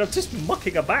point. I'm just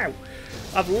mucking about.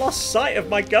 I've lost sight of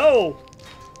my goal.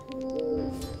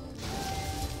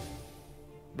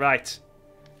 Right.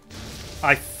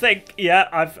 I think, yeah,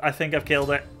 I think I've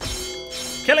killed it.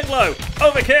 Killing blow.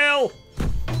 Overkill.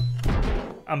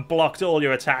 And blocked all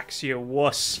your attacks, you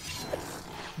wuss.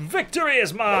 Victory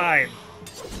is mine.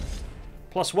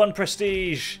 +1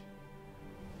 prestige.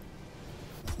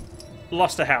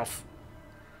 lost a health.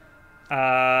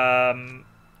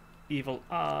 Evil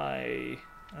Eye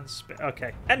and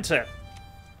okay, enter.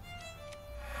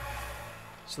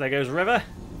 So there goes River.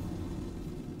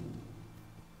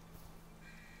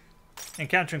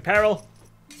 Encountering peril.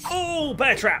 Oh,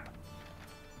 bear trap.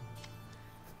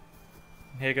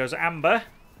 Here goes Amber.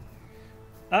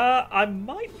 I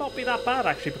might not be that bad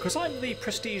actually because I'm the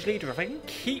prestige leader. If I can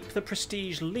keep the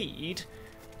prestige lead,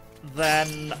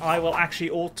 then I will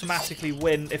actually automatically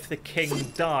win if the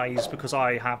king dies because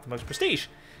I have the most prestige.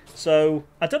 So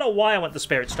I don't know why I went the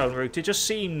Spirit Stone route. It just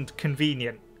seemed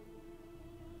convenient.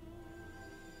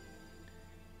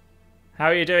 How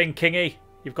are you doing, Kingy?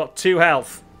 You've got 2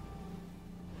 health.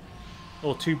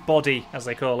 Or 2 body, as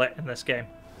they call it in this game.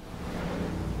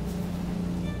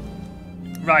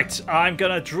 Right, I'm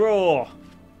going to draw...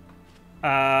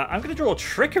 I'm going to draw a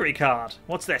Trickery card.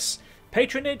 What's this?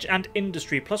 Patronage and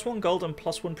Industry. +1 gold and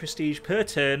 +1 prestige per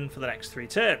turn for the next 3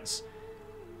 turns.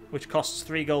 Which costs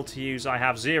 3 gold to use. I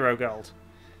have 0 gold.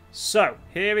 So,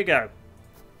 here we go.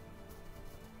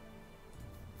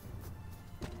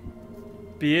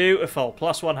 Beautiful.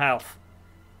 +1 health.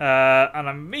 And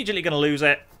I'm immediately going to lose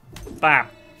it. Bam.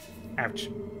 Ouch.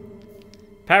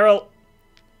 Peril.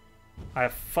 I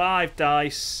have 5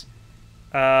 dice.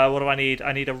 What do I need?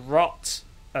 I need a Rot,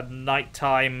 a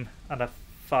Nighttime, and a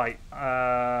Fight.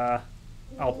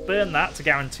 I'll burn that to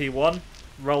guarantee 1.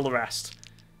 Roll the rest.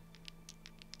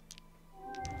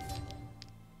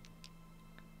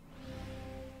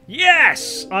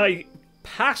 Yes! I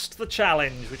passed the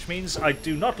challenge, which means I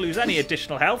do not lose any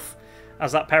additional health,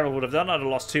 as that peril would have done. I'd have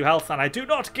lost 2 health, and I do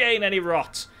not gain any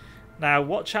Rot. Now,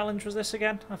 what challenge was this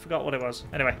again? I forgot what it was.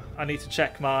 Anyway, I need to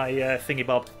check my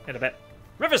thingy-bob in a bit.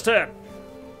 River's turn!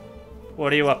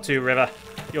 What are you up to, River?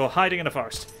 You're hiding in a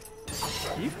forest.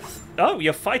 Oh,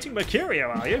 you're fighting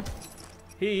Mercurio, are you?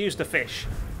 He used a fish,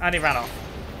 and he ran off.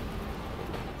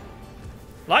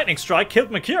 Lightning Strike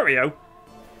killed Mercurio?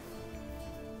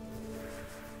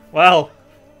 Well,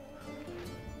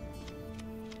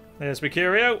 there's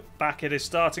Mercurio, back at his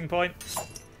starting point.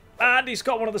 And he's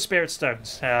got one of the Spirit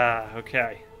Stones. Ah,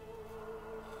 okay.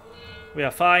 We are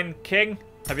fine. King,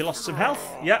 have you lost some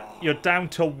health? Yep, you're down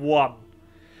to 1.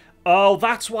 Oh,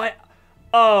 that's why...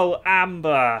 Oh,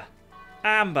 Amber.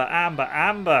 Amber, Amber,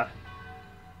 Amber.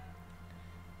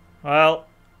 Well...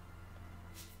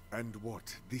 And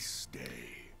what this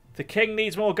day? The king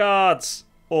needs more guards.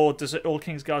 Or does it all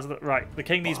king's guards... Right, the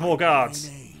king needs more guards.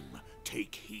 By my name,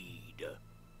 take heed.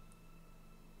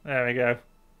 There we go.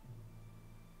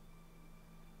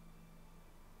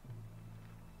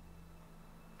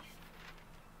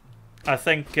 I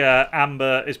think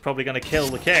Amber is probably going to kill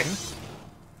the king.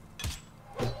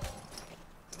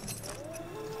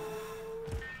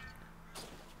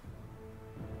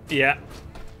 Yeah.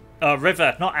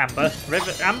 River, not Amber.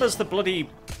 River. Amber's the bloody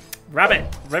rabbit.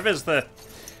 River's the...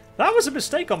 That was a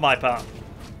mistake on my part.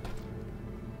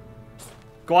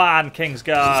 Go on, King's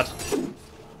Guard.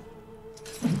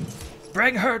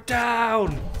 Bring her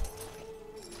down!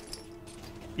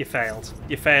 You failed.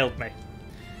 You failed me.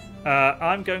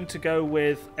 I'm going to go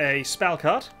with a spell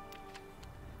card.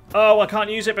 Oh, I can't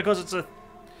use it because it's a...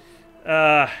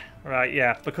 right,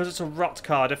 yeah. Because it's a Rot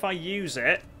card. If I use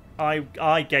it,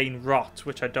 I gain Rot,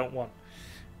 which I don't want.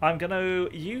 I'm going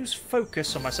to use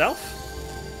Focus on myself.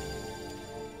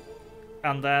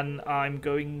 And then I'm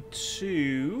going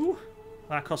to...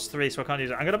 That costs 3, so I can't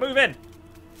use it. I'm going to move in.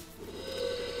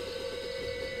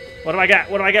 What do I get?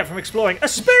 What do I get from exploring? A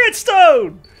Spirit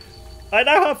Stone! I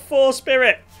now have 4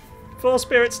 Spirit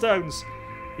Stones.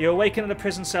 You awaken in a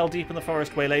prison cell deep in the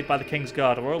forest, waylaid by the King's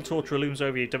Guard. A royal torture looms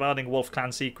over you, demanding Wolf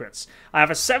Clan secrets. I have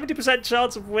a 70%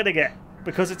 chance of winning it,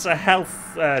 because it's a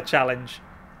health challenge.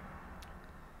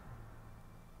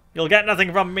 You'll get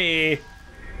nothing from me.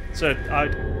 So,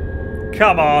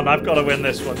 come on, I've got to win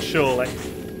this one, surely.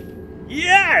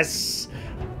 Yes!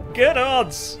 Good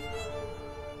odds!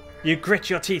 You grit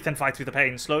your teeth and fight through the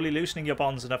pain, slowly loosening your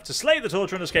bonds enough to slay the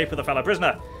torturer and escape with a fellow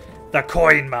prisoner. The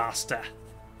Coin Master.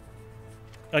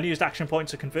 Unused action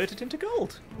points are converted into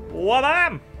gold.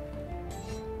 Wabam!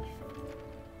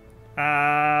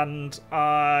 And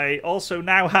I also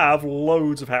now have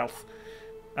loads of health.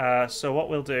 So what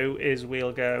we'll do is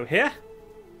we'll go here,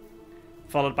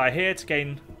 followed by here to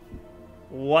gain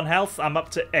 1 health. I'm up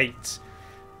to 8.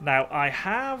 Now I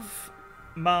have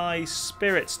my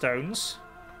Spirit Stones.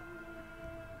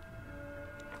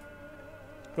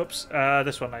 Whoops,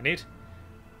 this one I need.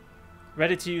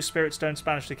 Ready to use Spirit Stone to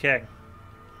banish the king.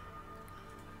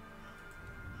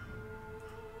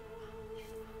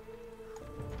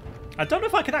 I don't know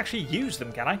if I can actually use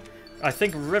them, can I? I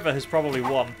think River has probably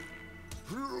won.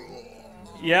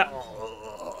 Yeah.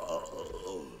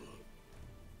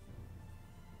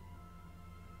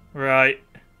 Right.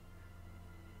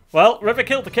 Well, River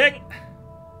killed the king.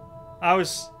 I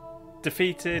was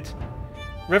defeated.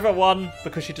 River won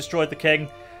because she destroyed the king.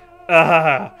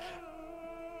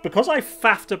 Because I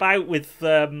faffed about with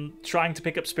trying to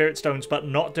pick up spirit stones but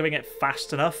not doing it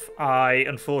fast enough, I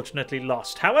unfortunately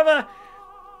lost. However,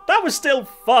 that was still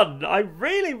fun. I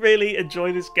really, really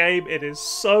enjoy this game. It is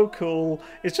so cool.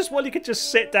 It's just one you could just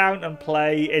sit down and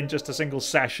play in just a single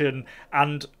session.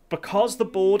 And because the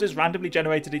board is randomly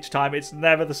generated each time, it's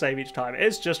never the same each time.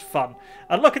 It's just fun.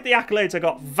 And look at the accolades I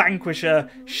got. Vanquisher,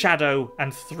 Shadow,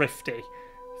 and Thrifty.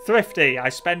 Thrifty. I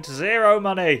spent 0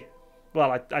 money.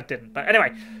 Well, I didn't. But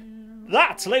anyway,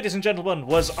 that, ladies and gentlemen,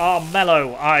 was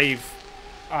Armello.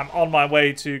 I'm on my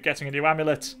way to getting a new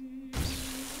amulet.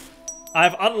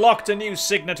 I've unlocked a new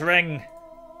signet ring.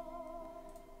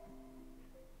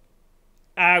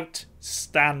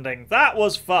 Outstanding. That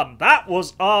was fun. That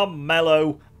was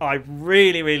Armello. I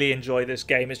really, really enjoy this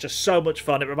game. It's just so much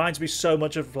fun. It reminds me so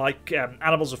much of like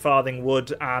Animals of Farthing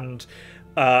Wood and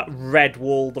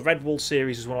Redwall. The Redwall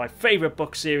series is one of my favourite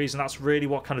book series, and that's really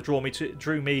what kind of drew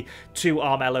me to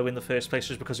Armello in the first place,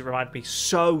 just because it reminded me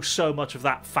so much of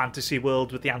that fantasy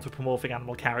world with the anthropomorphic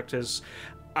animal characters.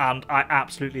 And I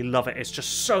absolutely love it. It's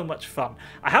just so much fun.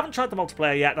 I haven't tried the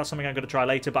multiplayer yet. That's something I'm going to try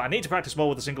later, but I need to practice more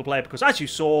with the single player because, as you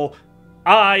saw,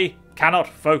 I cannot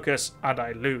focus and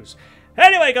I lose.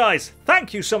 Anyway, guys,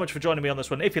 thank you so much for joining me on this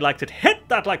one. If you liked it, hit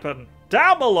that like button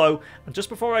down below. And just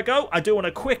before I go, I do want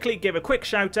to quickly give a quick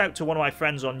shout out to one of my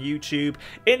friends on YouTube,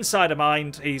 Inside of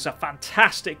Mind. He's a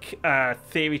fantastic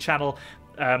theory channel.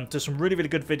 Does some really, really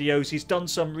good videos. He's done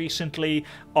some recently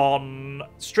on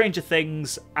Stranger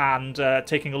Things and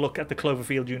taking a look at the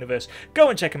Cloverfield universe. Go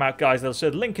and check him out, guys. There's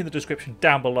a link in the description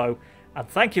down below. And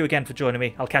thank you again for joining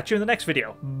me. I'll catch you in the next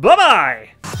video. Bye-bye!